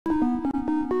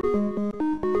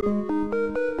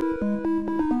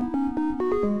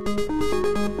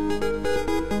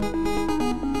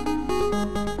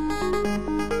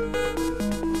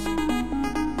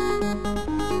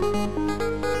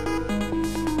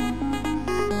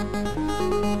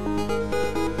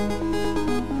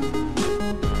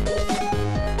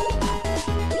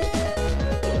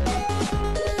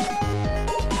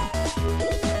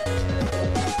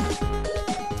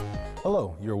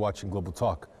watching Global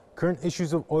Talk. Current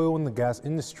issues of oil and the gas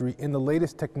industry and the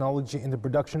latest technology in the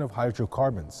production of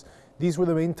hydrocarbons. These were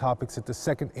the main topics at the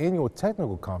second annual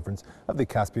technical conference of the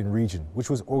Caspian region, which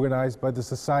was organized by the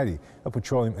Society of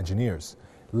Petroleum Engineers.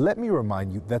 Let me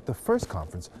remind you that the first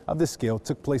conference of this scale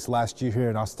took place last year here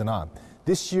in Astana.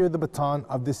 This year, the baton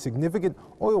of this significant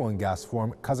oil and gas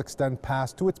forum, Kazakhstan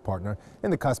passed to its partner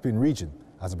in the Caspian region,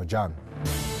 Azerbaijan.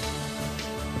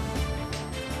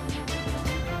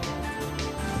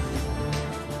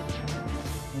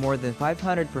 More than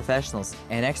 500 professionals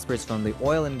and experts from the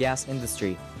oil and gas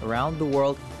industry around the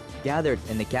world gathered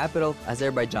in the capital of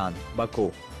Azerbaijan, Baku.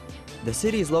 The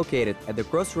city is located at the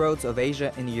crossroads of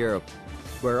Asia and Europe,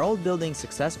 where old buildings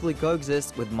successfully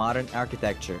coexist with modern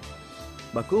architecture.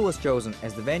 Baku was chosen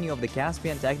as the venue of the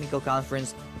Caspian Technical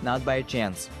Conference not by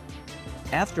chance.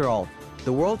 After all,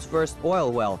 the world's first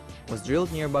oil well was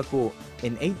drilled near Baku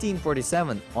in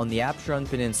 1847 on the Absheron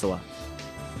Peninsula.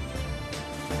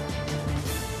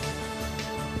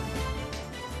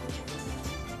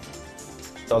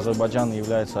 Azerbaijan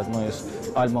является одной из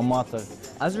альма-матер.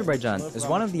 Azerbaijan is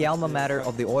one of the alma mater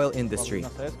of the oil industry,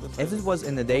 as it was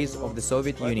in the days of the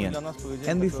Soviet Union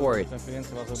and before it.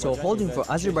 So holding for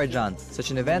Azerbaijan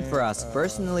such an event for us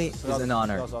personally is an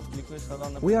honor.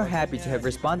 We are happy to have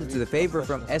responded to the favor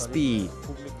from SPE,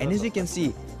 and as you can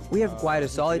see, we have quite a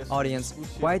solid audience,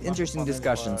 quite interesting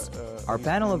discussions. Our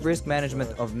panel of risk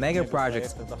management of mega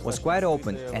projects was quite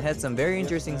open and had some very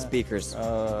interesting speakers.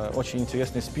 Well,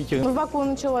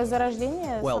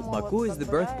 Baku is the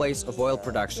birthplace of oil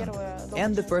production,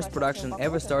 and the first production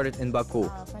ever started in Baku.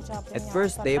 At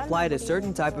first, they applied a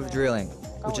certain type of drilling,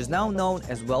 which is now known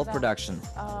as well production.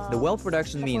 The well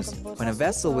production means when a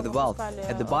vessel with a valve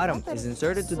at the bottom is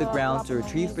inserted to the ground to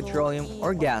retrieve petroleum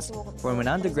or gas from an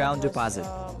underground deposit.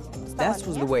 That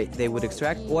was the way they would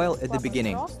extract oil at the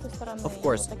beginning. Of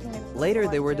course, later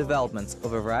there were developments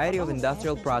of a variety of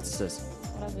industrial processes,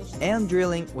 and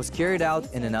drilling was carried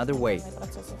out in another way.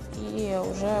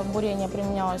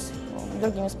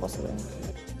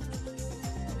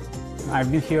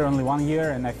 I've been here only 1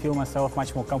 year and I feel myself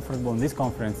much more comfortable in this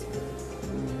conference.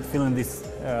 Feeling this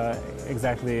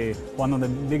exactly one of the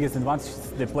biggest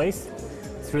advantages of the place.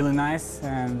 It's really nice,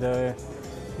 and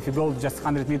if you go just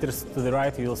 100 meters to the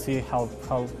right, you'll see how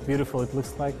beautiful it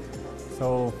looks like.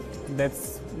 So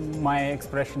that's my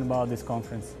expression about this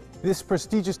conference. This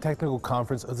prestigious technical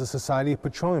conference of the Society of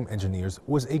Petroleum Engineers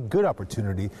was a good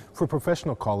opportunity for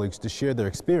professional colleagues to share their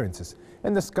experiences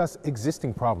and discuss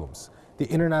existing problems. The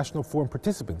international forum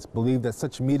participants believe that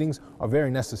such meetings are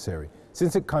very necessary,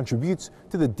 since it contributes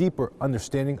to the deeper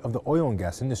understanding of the oil and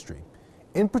gas industry,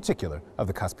 in particular of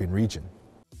the Caspian region.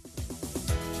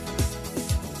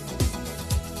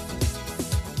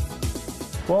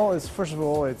 Well, first of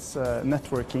all, it's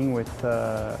networking with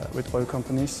oil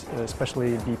companies,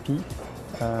 especially BP.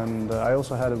 And I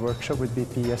also had a workshop with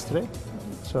BP yesterday,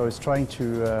 so it's trying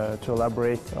to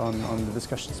elaborate on the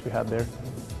discussions we had there,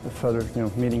 further,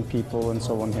 meeting people and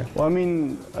so on here. Well, I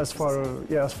mean, as far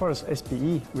as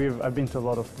SPE, I've been to a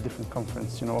lot of different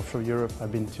conferences. Offshore Europe,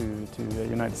 I've been to the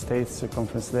United States, a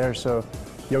conference there. So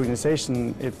the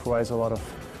organization, it provides a lot of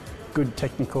good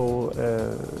technical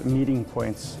meeting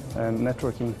points and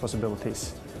networking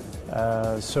possibilities.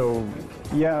 So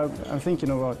yeah, I'm thinking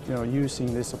about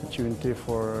using this opportunity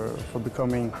for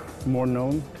becoming more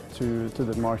known to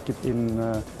the market in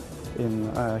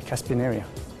Caspian area.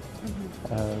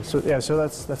 So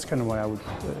that's kind of why I would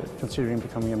considering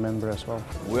becoming a member as well.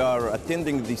 We are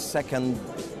attending the second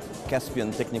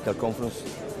Caspian Technical Conference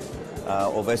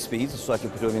of SPE, Society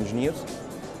of Petroleum Engineers.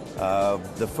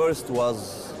 The first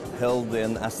was held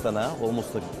in Astana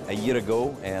almost a year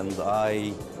ago, and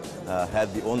I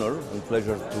had the honor and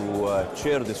pleasure to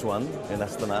chair this one in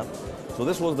Astana. So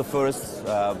this was the first,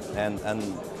 and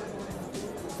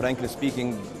frankly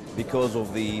speaking, because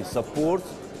of the support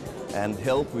and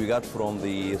help we got from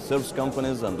the service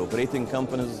companies and operating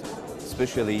companies,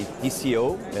 especially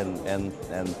TCO and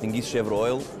Tengiz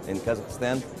Chevroil in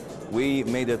Kazakhstan, we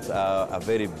made it a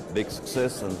very big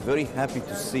success, and very happy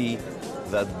to see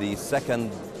that the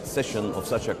second session of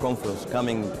such a conference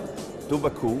coming to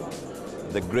Baku,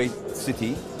 the great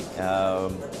city,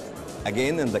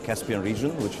 again in the Caspian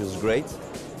region, which is great.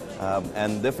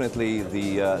 And definitely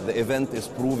the event is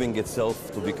proving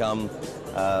itself to become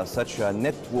such a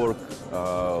network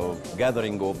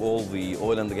gathering of all the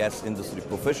oil and gas industry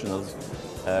professionals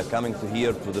coming to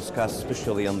here to discuss,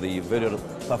 especially on the very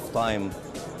tough time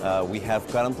we have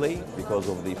currently because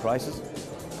of the prices.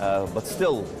 But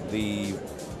still, the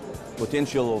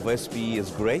potential of SPE is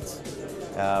great.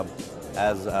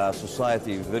 As a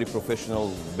society, very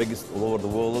professional, biggest all over the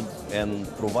world, and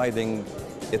providing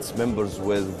its members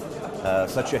with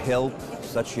such a help,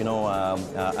 such an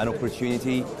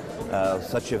opportunity,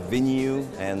 such a venue,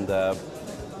 and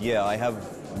yeah, I have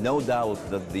no doubt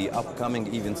that the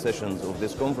upcoming event sessions of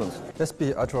this conference.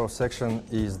 SP Atro section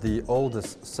is the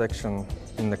oldest section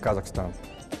in the Kazakhstan.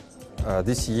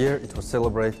 This year it will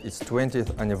celebrate its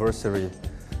 20th anniversary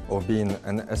of being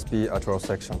an SP Atro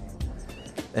section.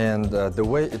 And the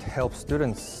way it helps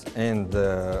students and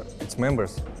its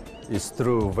members is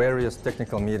through various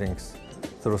technical meetings,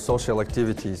 through social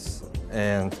activities,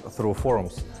 and through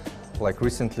forums. Like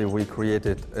recently we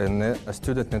created a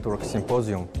student network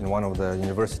symposium in one of the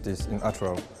universities in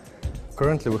Atro.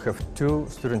 Currently we have 2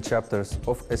 student chapters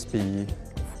of SPE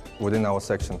within our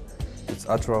section. It's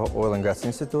Atro Oil and Gas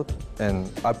Institute and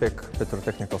APEC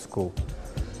Petrotechnical School.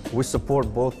 We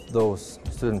support both those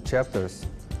student chapters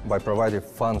by providing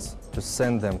funds to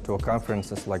send them to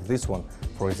conferences like this one.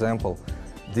 For example,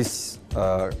 this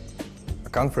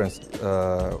conference,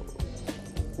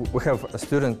 we have a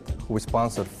student who is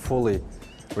sponsored fully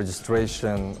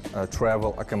registration,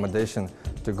 travel, accommodation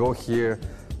to go here,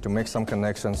 to make some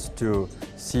connections, to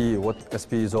see what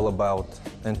SP is all about,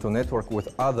 and to network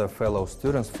with other fellow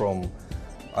students from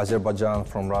Azerbaijan,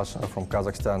 from Russia, from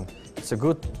Kazakhstan. It's a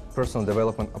good personal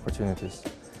development opportunities.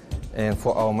 And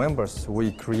for our members,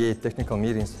 we create technical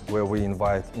meetings where we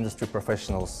invite industry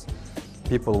professionals,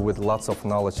 people with lots of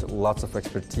knowledge, lots of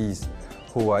expertise,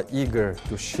 who are eager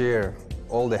to share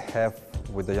all they have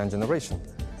with the young generation,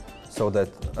 so that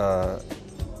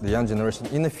the young generation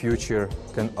in the future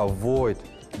can avoid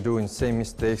doing same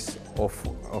mistakes or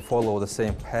follow the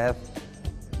same path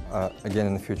again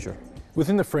in the future.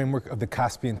 Within the framework of the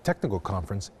Caspian Technical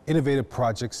Conference, innovative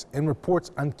projects and reports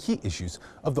on key issues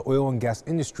of the oil and gas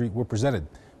industry were presented,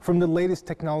 from the latest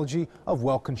technology of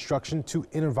well construction to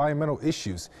environmental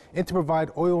issues, and to provide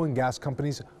oil and gas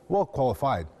companies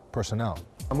well-qualified personnel.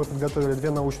 Мы подготовили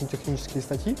 2 научно-технические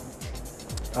статьи,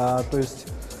 то есть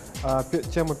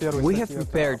We have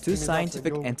prepared 2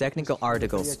 scientific and technical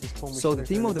articles. So the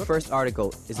theme of the first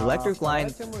article is electric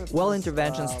line well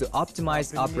interventions to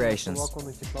optimize operations.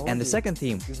 And the second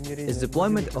theme is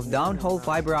deployment of downhole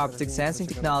fiber optic sensing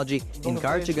technology in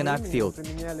Karachaganak field.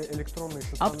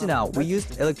 Up to now, we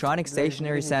used electronic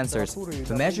stationary sensors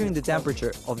for measuring the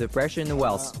temperature of the pressure in the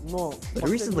wells. But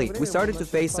recently, we started to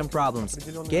face some problems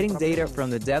getting data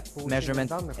from the depth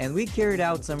measurement, and we carried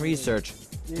out some research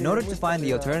in order to find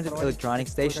the alternative electronic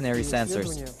stationary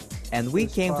sensors. And we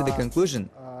came to the conclusion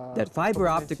that fiber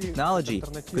optic technology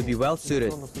could be well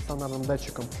suited.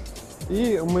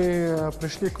 И мы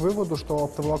пришли к выводу, что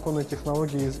оптоволоконная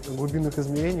технология глубинных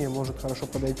измерений может хорошо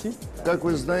подойти. Как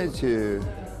вы знаете,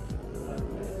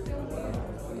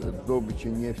 добыча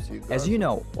нефти и газа. As you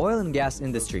know, oil and gas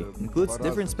industry includes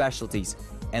different specialties,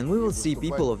 and we will see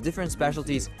people of different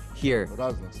specialties here.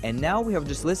 And now we have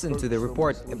just listened to the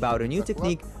report about a new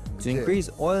technique to increase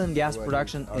oil and gas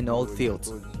production in old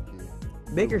fields.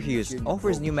 Baker Hughes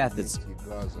offers new methods.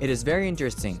 It is very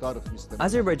interesting.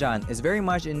 Azerbaijan is very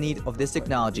much in need of this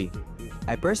technology.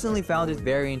 I personally found it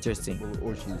very interesting.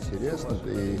 Очень интересно,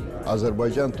 и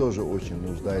Азербайджан тоже очень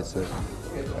нуждается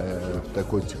в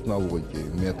такой технологии,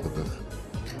 методах.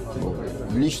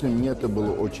 Лично мне это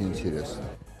было очень интересно.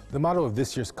 The motto of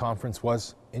this year's conference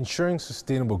was ensuring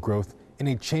sustainable growth in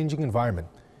a changing environment,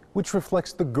 which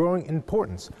reflects the growing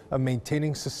importance of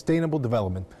maintaining sustainable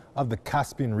development of the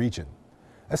Caspian region,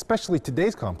 especially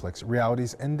today's complex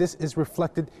realities, and this is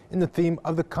reflected in the theme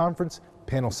of the conference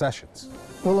panel sessions.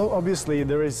 Well, obviously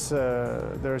there's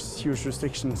huge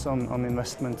restrictions on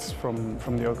investments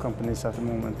from the oil companies at the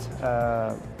moment.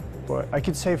 But I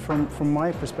could say from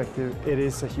my perspective, it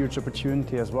is a huge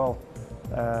opportunity as well,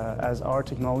 as our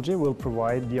technology will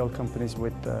provide the oil companies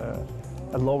with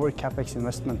a lower capex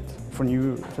investment for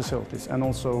new facilities, and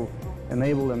also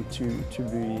enable them to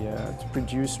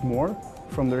produce more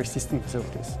from their existing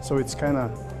facilities. So it's kind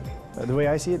of, the way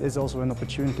I see it, is also an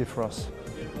opportunity for us.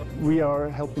 We are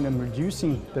helping them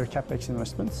reducing their capex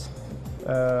investments,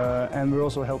 and we're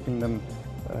also helping them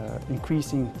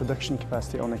increasing production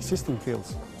capacity on existing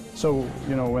fields. So,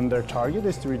 you know, when their target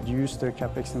is to reduce their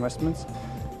capex investments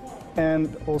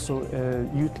and also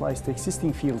utilize the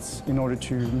existing fields in order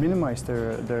to minimize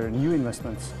their new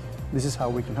investments, this is how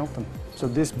we can help them. So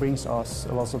this brings us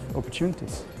a lot of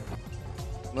opportunities.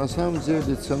 На самом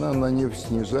деле цена на нефть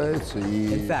снижается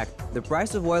и... In fact, the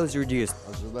price of oil is reduced,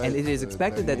 and it is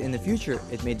expected that in the future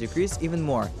it may decrease even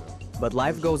more. But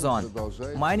life goes on.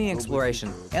 Mining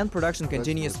exploration and production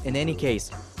continues in any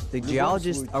case. The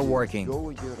geologists are working.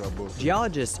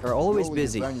 Geologists are always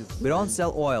busy. We don't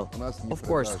sell oil. Of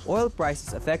course, oil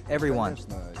prices affect everyone.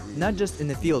 not just in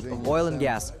the field of oil and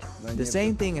gas. The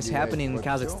same thing is happening in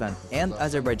Kazakhstan and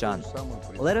Azerbaijan.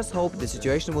 Let us hope the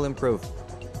situation will improve.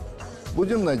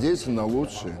 Будем надеяться на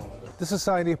лучшее. The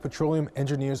Society of Petroleum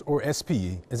Engineers, or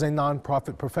SPE, is a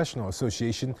non-profit professional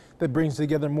association that brings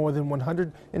together more than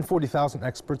 140,000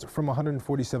 experts from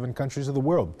 147 countries of the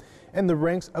world, and the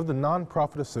ranks of the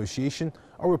non-profit association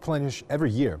are replenished every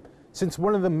year, since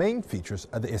one of the main features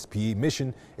of the SPE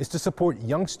mission is to support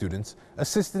young students,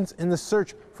 assistance in the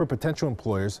search for potential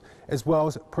employers, as well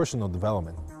as personal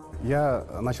development. Я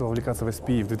начал увлекаться в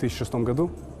SPE в 2006 году.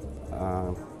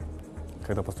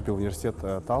 Когда поступил в университет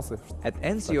Талсы. At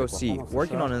NCOC,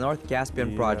 working on a North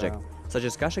Caspian project, such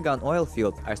as Kashagan oil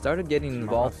field, I started getting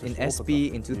involved in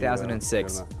SPE in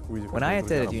 2006, when I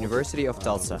attended University of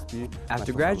Tulsa.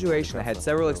 After graduation, I had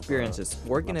several experiences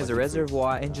working as a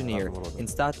reservoir engineer in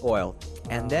Statoil,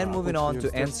 and then moving on to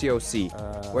NCOC,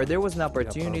 where there was an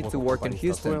opportunity to work in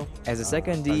Houston as a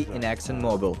secondee in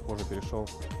ExxonMobil.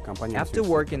 After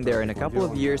working there in a couple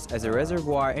of years as a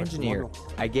reservoir engineer,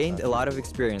 I gained a lot of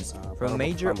experience from a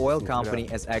major oil company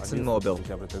as ExxonMobil.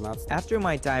 After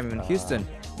my time in Houston,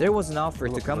 there was an offer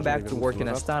to come back to work in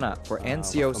Astana for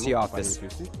NCOC office.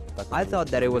 I thought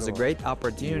that it was a great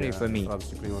opportunity for me.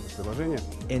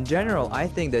 In general, I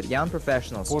think that young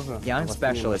professionals, young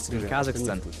specialists in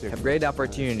Kazakhstan have great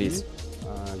opportunities.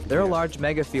 There are large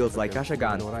mega fields like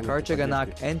Kashagan,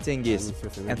 Karchaganak and Tengiz,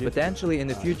 and potentially in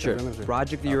the future,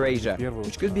 Project Eurasia,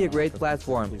 which could be a great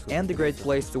platform and a great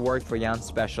place to work for young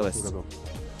specialists.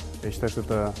 Я считаю, что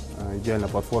это идеальная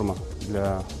платформа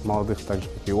для молодых, так же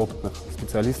как и опытных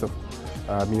специалистов,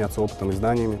 обменяться опытом и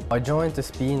знаниями. I joined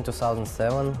SPE in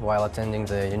 2007 while attending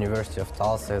the University of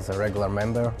Tulsa as a regular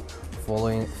member,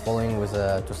 following with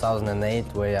 2008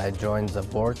 where I joined the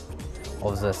board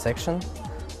of the section.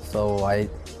 So I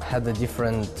had the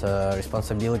different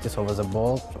responsibilities over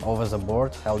the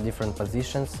board, held different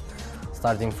positions,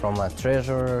 starting from a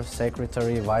treasurer,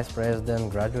 secretary, vice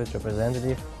president, graduate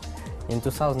representative. In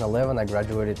 2011, I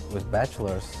graduated with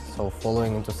bachelor's, so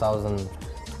following in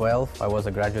 2012, I was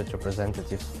a graduate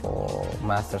representative for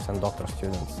master's and doctoral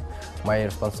students. My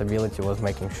responsibility was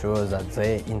making sure that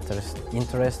their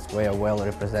interests were well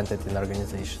represented in the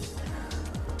organization.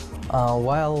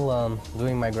 While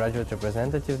doing my graduate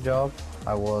representative job,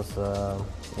 I was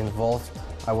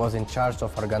in charge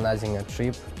of organizing a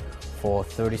trip for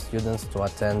 30 students to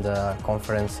attend a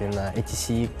conference in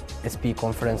ATC SPE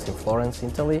conference in Florence,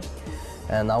 Italy.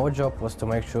 And our job was to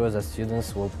make sure that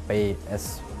students will pay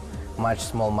as much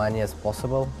small money as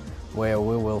possible, where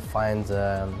we will find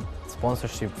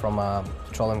sponsorship from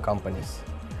petroleum companies.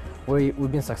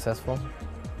 We've been successful.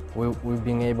 We've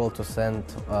been able to send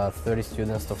 30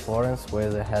 students to Florence, where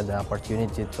they had the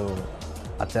opportunity to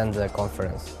attend the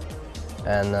conference.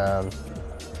 And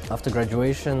after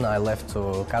graduation, I left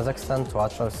to Kazakhstan, to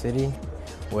Atrau city,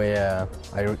 where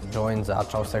I joined the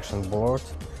Atrau section board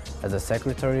as a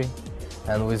secretary.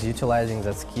 And with utilizing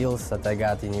the skills that I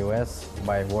got in US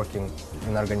by working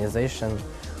in organization,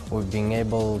 we've been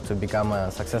able to become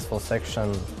a successful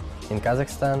section in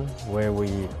Kazakhstan, where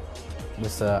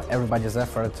with everybody's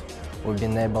effort, we've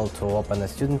been able to open a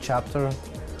student chapter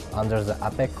under the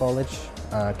APEC college.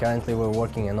 Currently, we're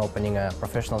working on opening a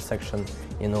professional section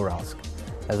in Uralsk,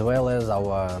 as well as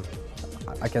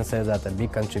I can say that a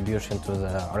big contribution to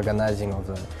the organizing of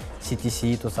the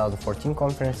CTC 2014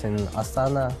 conference in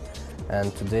Astana,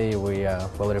 and today we are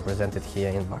well represented here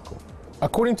in Baku.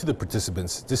 According to the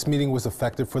participants, this meeting was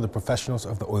effective for the professionals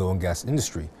of the oil and gas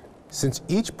industry, since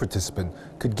each participant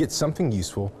could get something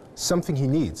useful, something he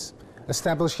needs,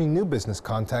 establishing new business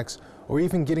contacts, or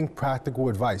even getting practical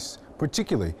advice,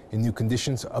 particularly in new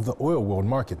conditions of the oil world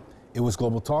market. It was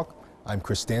Global Talk. I'm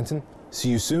Chris Stanton. See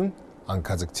you soon on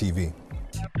Kazakh TV.